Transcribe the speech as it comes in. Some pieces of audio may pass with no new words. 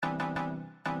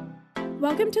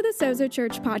Welcome to the Sozo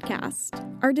Church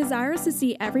podcast. Our desire is to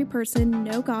see every person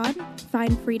know God,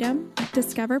 find freedom,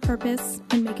 discover purpose,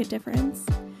 and make a difference.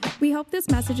 We hope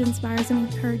this message inspires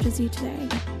and encourages you today.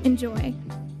 Enjoy.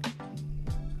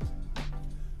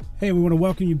 Hey, we want to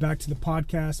welcome you back to the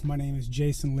podcast. My name is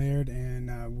Jason Laird,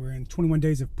 and we're in 21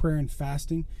 days of prayer and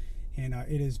fasting, and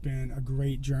it has been a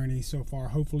great journey so far.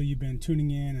 Hopefully you've been tuning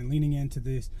in and leaning into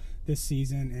this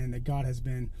season, and that God has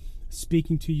been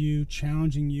speaking to you,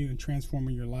 challenging you, and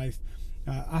transforming your life.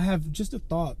 I have just a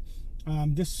thought.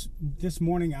 This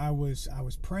morning I was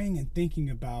praying and thinking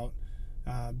about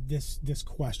this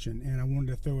question, and I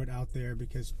wanted to throw it out there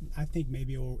because I think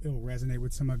maybe it'll resonate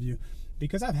with some of you,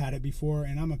 because I've had it before,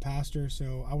 and I'm a pastor,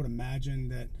 so I would imagine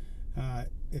that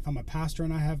if I'm a pastor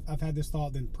and I've had this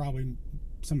thought, then probably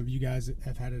some of you guys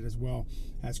have had it as well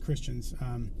as Christians.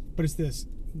 But it's this: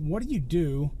 what do you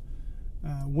do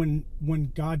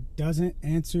when God doesn't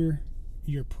answer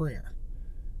your prayer?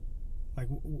 Like,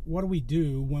 what do we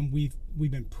do when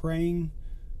we've been praying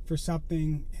for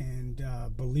something and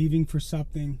believing for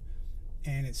something,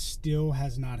 and it still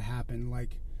has not happened?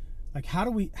 Like how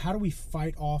do we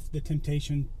fight off the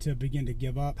temptation to begin to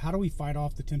give up? How do we fight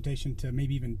off the temptation to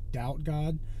maybe even doubt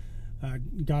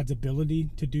God's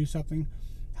ability to do something?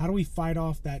 How do we fight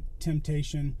off that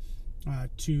temptation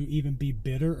to even be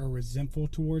bitter or resentful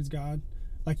towards God?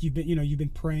 Like you've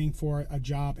been praying for a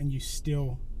job and you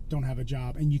still don't have a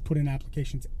job, and you put in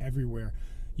applications everywhere.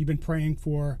 You've been praying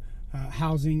for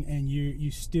housing, and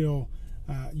you still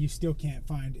can't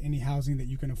find any housing that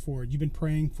you can afford. You've been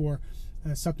praying for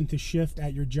something to shift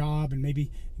at your job and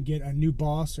maybe get a new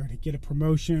boss or to get a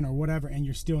promotion or whatever, and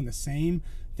you're still in the same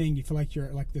thing. You feel like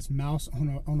you're like this mouse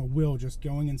on a wheel, just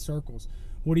going in circles.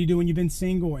 What do you do when you've been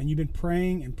single and you've been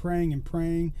praying and praying and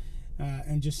praying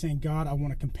and just saying, God, I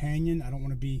want a companion. I don't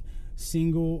want to be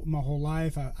single my whole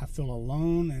life. I feel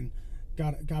alone, and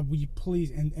God, will you please?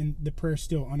 And the prayer's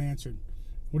still unanswered.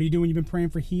 What do you do when you've been praying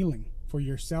for healing for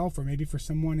yourself or maybe for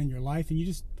someone in your life, and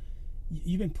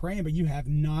you've been praying, but you have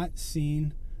not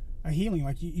seen a healing?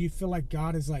 Like you feel like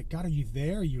God is like, God, are you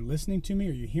there? Are you listening to me?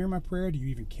 Are you hearing my prayer? Do you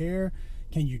even care?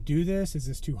 Can you do this? Is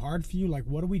this too hard for you? Like,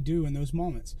 what do we do in those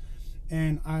moments?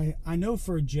 And I know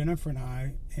for Jennifer and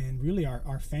I, and really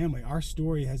our family, our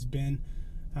story has been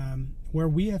where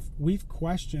we've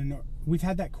questioned. We've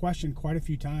had that question quite a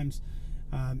few times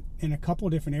in a couple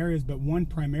of different areas, but one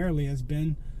primarily has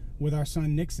been with our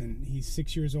son Nixon. He's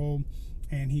 6 years old,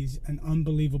 and he's an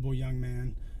unbelievable young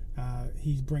man.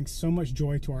 He brings so much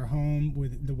joy to our home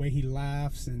with the way he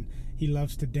laughs, and he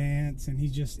loves to dance, and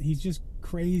he's just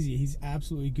crazy. He's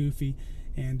absolutely goofy,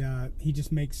 and he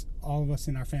just makes all of us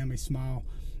in our family smile.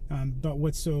 But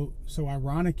what's so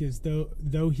ironic is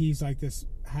though he's like this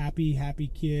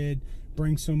happy kid,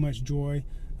 brings so much joy,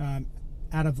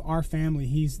 out of our family,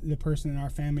 he's the person in our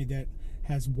family that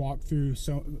has walked through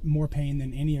so more pain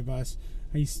than any of us.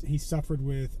 He suffered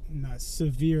with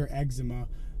severe eczema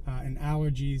and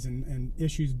allergies and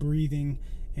issues breathing,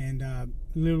 and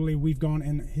literally we've gone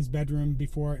in his bedroom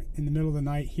before in the middle of the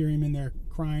night, hear him in there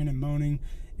crying and moaning,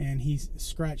 and he's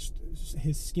scratched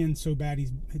his skin so bad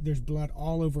there's blood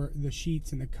all over the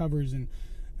sheets and the covers, and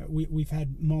we've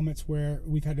had moments where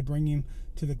we've had to bring him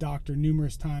to the doctor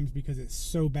numerous times because it's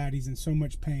so bad. He's in so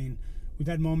much pain. We've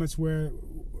had moments where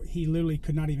he literally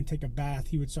could not even take a bath.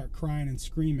 He would start crying and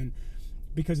screaming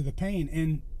because of the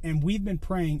pain, and we've been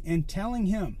praying and telling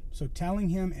him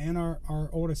and our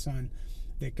oldest son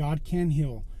that God can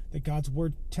heal, that God's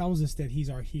word tells us that he's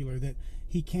our healer, that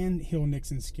he can heal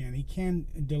Nixon's skin, he can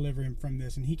deliver him from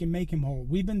this, and he can make him whole.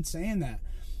 We've been saying that,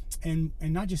 and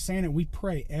not just saying it, we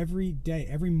pray every day.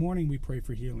 Every morning we pray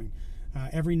for healing.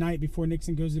 Every night before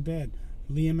Nixon goes to bed,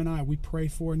 Liam and I, we pray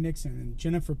for Nixon, and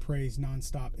Jennifer prays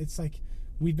nonstop. It's like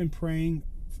we've been praying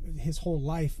his whole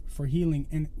life for healing,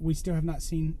 and we still have not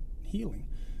seen healing.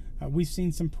 We've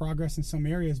seen some progress in some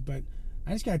areas, but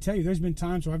I just got to tell you, there's been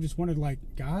times where I've just wondered, like,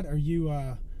 God, are you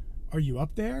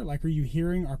up there? Like, are you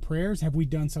hearing our prayers? Have we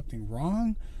done something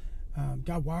wrong?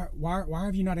 God, why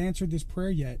have you not answered this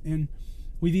prayer yet? And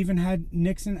we've even had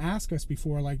Nixon ask us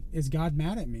before, like, is God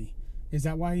mad at me? Is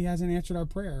that why he hasn't answered our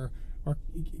prayer? Or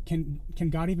can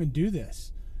God even do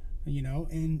this? You know,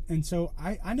 and so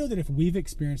I know that if we've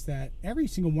experienced that, every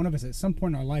single one of us at some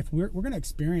point in our life, we're going to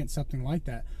experience something like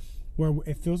that, where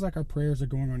it feels like our prayers are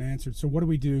going unanswered. So what do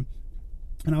we do?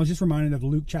 And I was just reminded of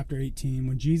Luke chapter 18,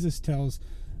 when Jesus tells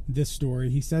this story.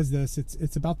 He says this,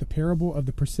 it's about the parable of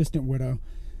the persistent widow.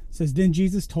 It says, then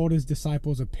Jesus told his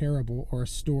disciples a parable, or a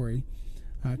story,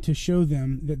 to show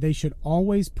them that they should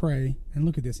always pray, and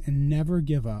look at this, and never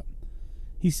give up.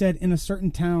 He said, in a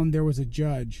certain town there was a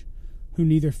judge who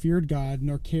neither feared God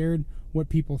nor cared what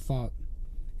people thought.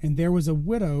 And there was a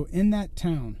widow in that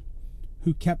town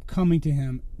who kept coming to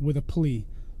him with a plea.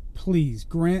 Please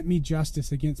grant me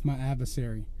justice against my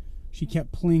adversary. She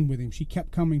kept pleading with him. She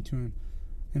kept coming to him.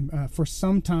 And for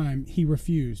some time, he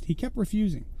refused. He kept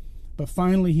refusing. But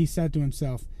finally, he said to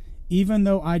himself, even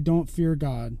though I don't fear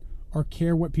God or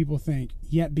care what people think,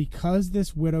 yet because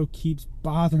this widow keeps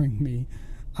bothering me,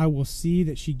 I will see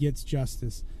that she gets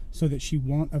justice so that she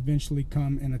won't eventually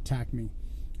come and attack me.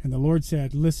 And the Lord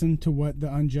said, listen to what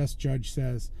the unjust judge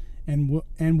says. And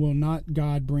will not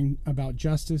God bring about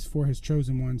justice for his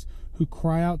chosen ones who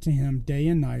cry out to him day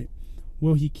and night?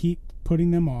 Will he keep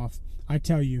putting them off? I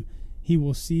tell you, he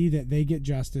will see that they get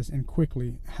justice, and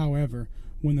quickly. However,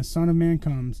 when the Son of Man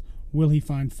comes, will he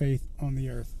find faith on the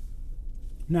earth?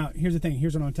 Now, here's the thing.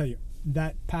 Here's what I'll tell you.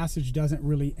 That passage doesn't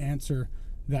really answer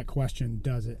that question,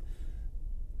 does it?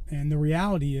 And the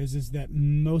reality is that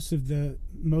most of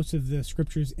the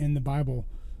scriptures in the Bible,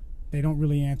 they don't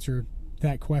really answer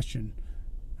that question.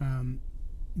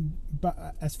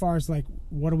 But as far as like,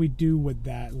 what do we do with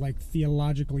that? Like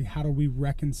theologically, how do we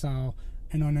reconcile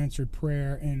an unanswered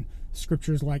prayer and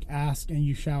scriptures like ask and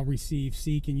you shall receive,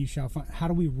 seek and you shall find? How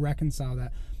do we reconcile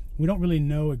that? We don't really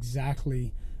know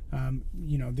exactly.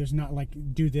 There's not like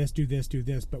do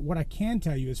this. But what I can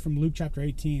tell you is from Luke chapter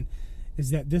 18 is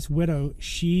that this widow,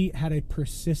 she had a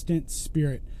persistent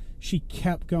spirit. She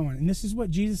kept going. And this is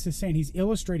what Jesus is saying. He's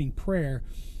illustrating prayer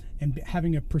and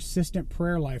having a persistent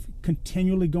prayer life,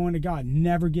 continually going to God,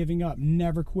 never giving up,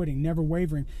 never quitting, never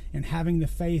wavering, and having the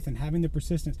faith and having the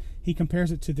persistence. He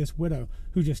compares it to this widow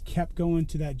who just kept going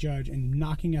to that judge and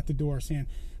knocking at the door saying,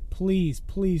 please,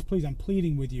 please, please, I'm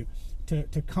pleading with you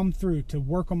to come through, to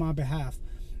work on my behalf.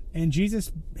 And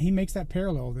Jesus, he makes that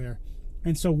parallel there.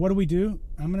 And so what do?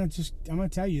 I'm going to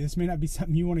tell you, this may not be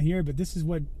something you want to hear, but this is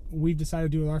what we've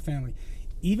decided to do with our family.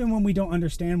 Even when we don't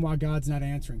understand why God's not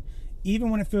answering,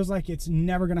 even when it feels like it's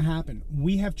never going to happen,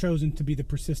 we have chosen to be the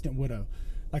persistent widow.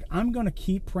 Like, I'm going to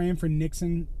keep praying for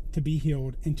Nixon to be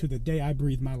healed until the day I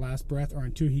breathe my last breath or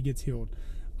until he gets healed.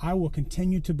 I will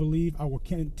continue to believe. I will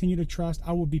continue to trust.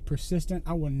 I will be persistent.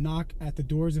 I will knock at the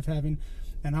doors of heaven,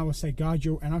 and I will say, God,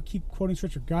 and I'll keep quoting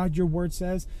scripture. God, your word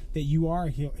says that you are a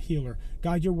healer.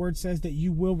 God, your word says that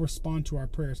you will respond to our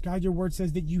prayers. God, your word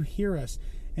says that you hear us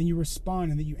and you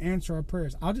respond and that you answer our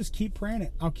prayers. I'll just keep praying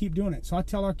it. I'll keep doing it. So I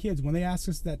tell our kids, when they ask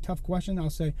us that tough question,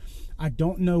 I'll say, I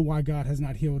don't know why God has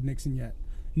not healed Nixon yet.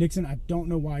 Nixon, I don't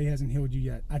know why he hasn't healed you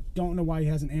yet. I don't know why he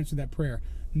hasn't answered that prayer.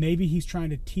 Maybe he's trying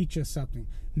to teach us something.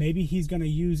 Maybe he's going to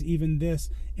use even this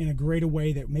in a greater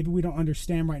way that maybe we don't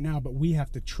understand right now, but we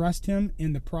have to trust him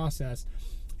in the process,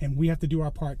 and we have to do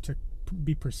our part to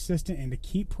be persistent and to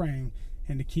keep praying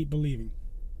and to keep believing.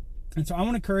 And so I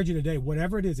want to encourage you today,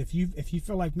 whatever it is, if you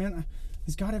feel like, man,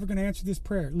 is God ever going to answer this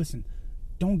prayer? Listen,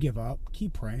 don't give up.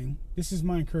 Keep praying. This is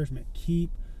my encouragement.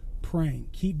 Keep praying.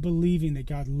 Keep believing that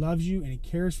God loves you and he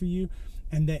cares for you,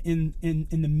 and that in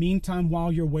the meantime,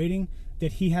 while you're waiting,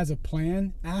 that he has a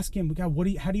plan. Ask him, God,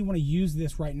 how do you want to use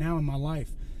this right now in my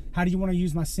life? How do you want to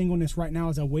use my singleness right now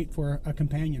as I wait for a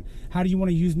companion? How do you want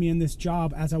to use me in this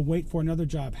job as I wait for another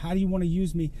job? How do you want to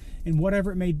use me in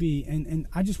whatever it may be? And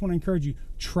I just want to encourage you,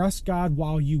 trust God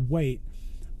while you wait,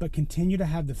 but continue to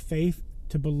have the faith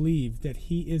to believe that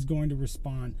he is going to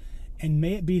respond. And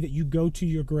may it be that you go to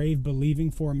your grave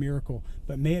believing for a miracle,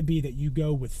 but may it be that you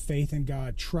go with faith in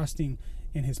God, trusting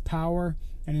in his power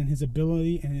and in his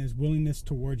ability and in his willingness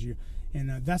towards you.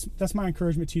 And that's my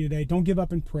encouragement to you today. Don't give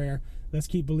up in prayer. Let's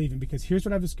keep believing, because here's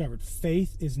what I've discovered.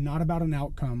 Faith is not about an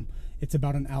outcome. It's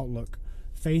about an outlook.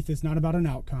 Faith is not about an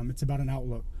outcome. It's about an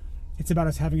outlook. It's about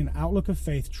us having an outlook of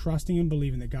faith, trusting and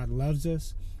believing that God loves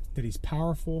us, that he's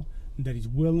powerful, that he's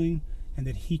willing, and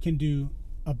that he can do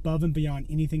above and beyond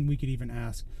anything we could even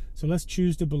ask. So let's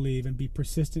choose to believe and be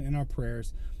persistent in our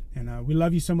prayers. And we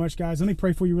love you so much, guys. Let me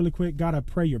pray for you really quick. God, I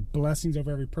pray your blessings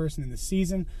over every person in the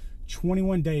season.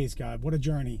 21 days, God. What a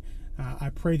journey. I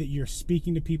pray that you're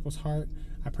speaking to people's heart.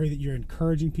 I pray that you're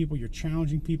encouraging people, you're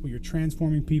challenging people, you're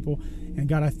transforming people. And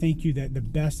God, I thank you that the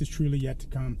best is truly yet to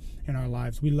come in our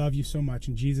lives. We love you so much.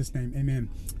 In Jesus' name, amen.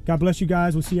 God bless you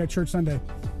guys. We'll see you at Church Sunday.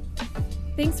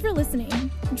 Thanks for listening.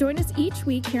 Join us each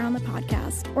week here on the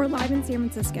podcast or live in San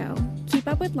Francisco. Keep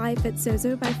up with life at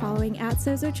Sozo by following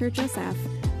 @SozoChurchSF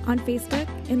on Facebook,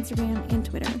 Instagram, and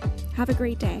Twitter. Have a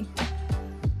great day.